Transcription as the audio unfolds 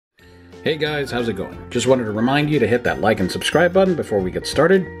Hey guys, how's it going? Just wanted to remind you to hit that like and subscribe button before we get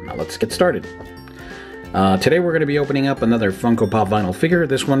started. Now let's get started. Today we're going to be opening up another Funko Pop vinyl figure,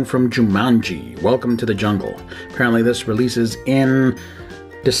 this one from Jumanji, Welcome to the Jungle. Apparently this releases in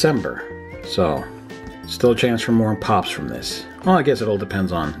December, so still a chance for more pops from this. Well, I guess it all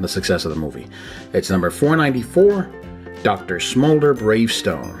depends on the success of the movie. It's number 494, Dr. Smolder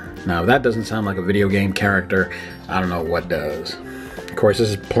Bravestone. Now if that doesn't sound like a video game character, I don't know what does. Of course, this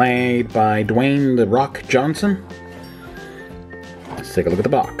is played by Dwayne "The Rock" Johnson. Let's take a look at the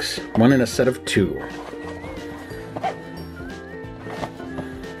box. One in a set of two.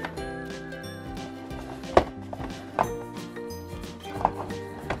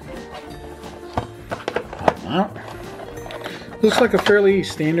 Out. Looks like a fairly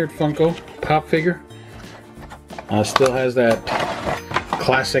standard Funko Pop figure. Still has that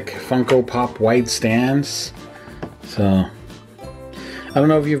classic Funko Pop wide stance. So I don't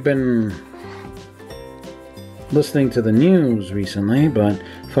know if you've been listening to the news recently, but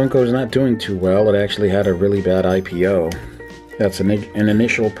Funko's not doing too well. It actually had a really bad IPO. That's an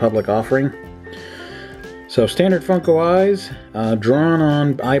initial public offering. So standard Funko eyes, drawn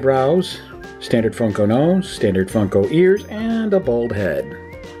on eyebrows, standard Funko nose, standard Funko ears, and a bald head.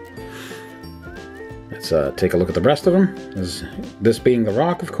 Let's take a look at the rest of them. This being The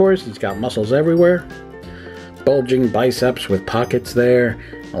Rock, of course, he's got muscles everywhere. Bulging biceps with pockets there.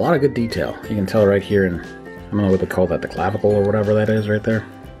 A lot of good detail. You can tell right here in, I don't know what they call that, the clavicle or whatever that is right there.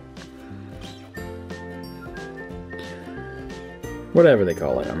 Whatever they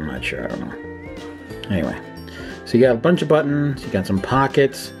call it, I'm not sure, I don't know. Anyway, so you got a bunch of buttons, you got some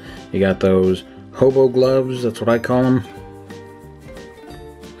pockets, you got those hobo gloves, that's what I call them.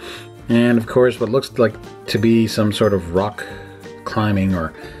 And of course what looks like to be some sort of rock climbing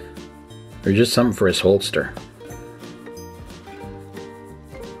or just something for his holster.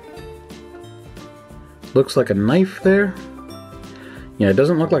 Looks like a knife there. Yeah, it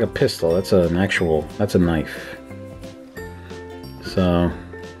doesn't look like a pistol. That's a knife. So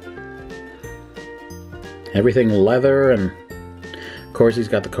everything leather, and of course he's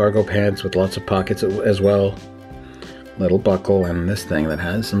got the cargo pants with lots of pockets as well. Little buckle, and this thing that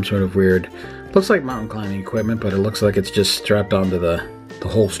has some sort of weird, looks like mountain climbing equipment, but it looks like it's just strapped onto the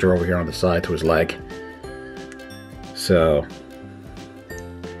holster over here on the side to his leg. So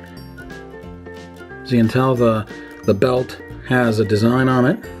as you can tell, the belt has a design on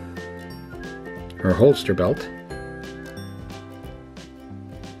it, or a holster belt.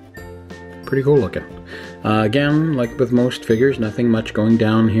 Pretty cool looking. Again, like with most figures, nothing much going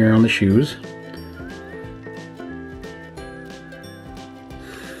down here on the shoes.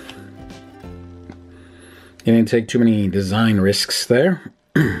 You didn't take too many design risks there.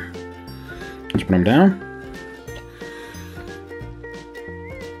 Let's put them down.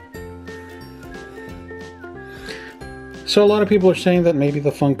 So a lot of people are saying that maybe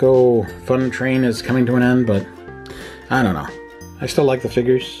the Funko fun train is coming to an end, but I don't know. I still like the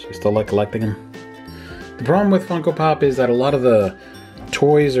figures. I still like collecting them. The problem with Funko Pop is that a lot of the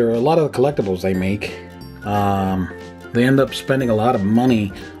toys or a lot of the collectibles they make, they end up spending a lot of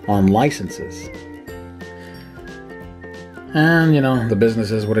money on licenses. And, you know, the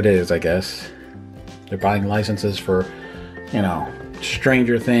business is what it is, I guess. They're buying licenses for, you know,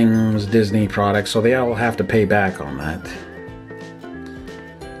 Stranger Things, Disney products, so they all have to pay back on that.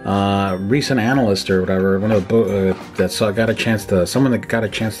 Recent analyst or whatever, one of the someone that got a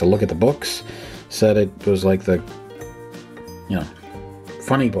chance to look at the books said it was like the, you know,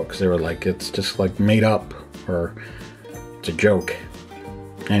 funny books. They were like, it's just like made up, or it's a joke.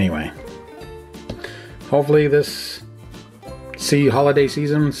 Anyway, hopefully this holiday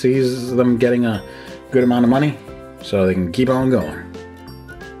season sees them getting a good amount of money so they can keep on going.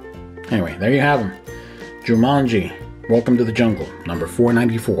 Anyway, there you have them. Jumanji, Welcome to the Jungle, number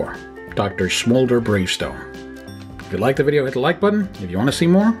 494, Dr. Smolder Bravestone. If you liked the video, hit the like button. If you want to see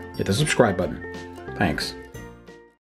more, hit the subscribe button. Thanks.